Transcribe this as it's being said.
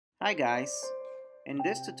Hi guys! In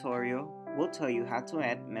this tutorial, we'll tell you how to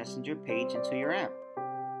add Messenger page into your app.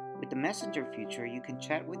 With the Messenger feature, you can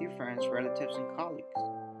chat with your friends, relatives, and colleagues,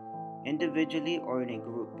 individually or in a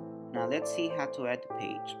group. Now let's see how to add the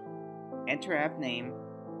page. Enter app name,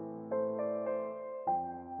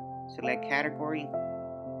 select category,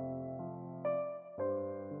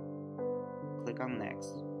 click on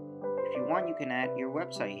next. If you want, you can add your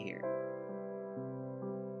website here.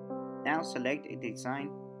 Now select a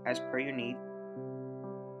design as per your need.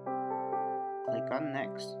 Click on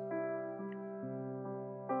next.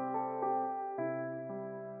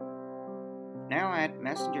 Now add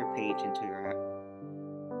Messenger page into your app.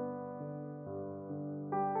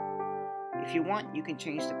 If you want, you can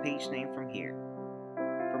change the page name from here.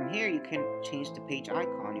 From here, you can change the page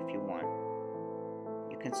icon if you want.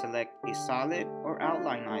 You can select a solid or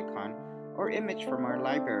outline icon or image from our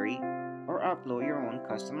library, or upload your own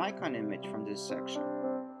custom icon image from this section.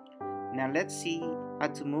 Now let's see how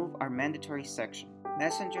to move our mandatory section.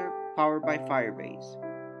 Messenger powered by Firebase.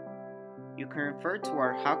 You can refer to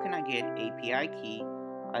our How Can I Get API key,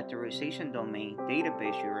 authorization domain,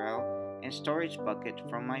 database URL, and storage bucket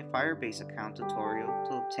from my Firebase account tutorial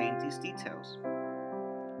to obtain these details.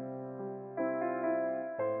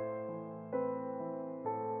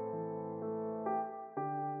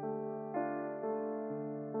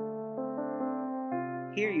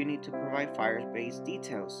 Here you need to provide Firebase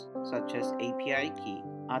details such as API key,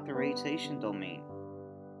 authorization domain,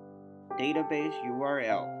 database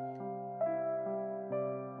URL,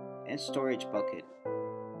 and storage bucket.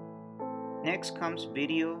 Next comes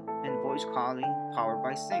video and voice calling powered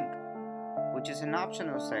by Sync, which is an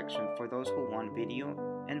optional section for those who want video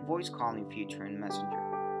and voice calling feature in Messenger.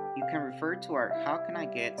 You can refer to our How Can I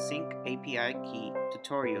Get Sync API key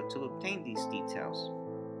tutorial to obtain these details.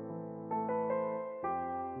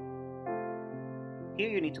 Here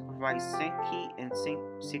you need to provide sync key and sync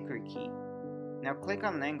secret key. Now click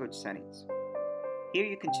on language settings. Here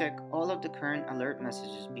you can check all of the current alert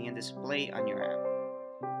messages being displayed on your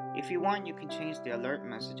app. If you want, you can change the alert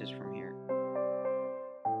messages from here.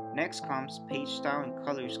 Next comes page style and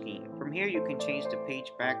color scheme. From here you can change the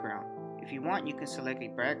page background. If you want, you can select a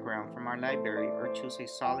background from our library or choose a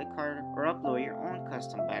solid color or upload your own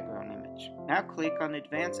custom background image. Now click on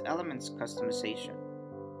Advanced Elements Customization.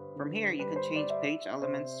 From here you can change page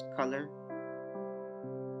elements, color,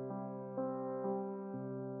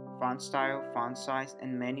 font style, font size,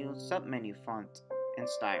 and menu submenu font and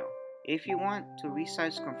style. If you want to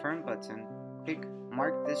resize confirm button, click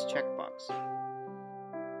mark this checkbox.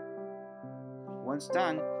 Once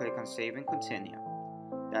done, click on save and continue.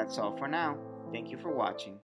 That's all for now. Thank you for watching.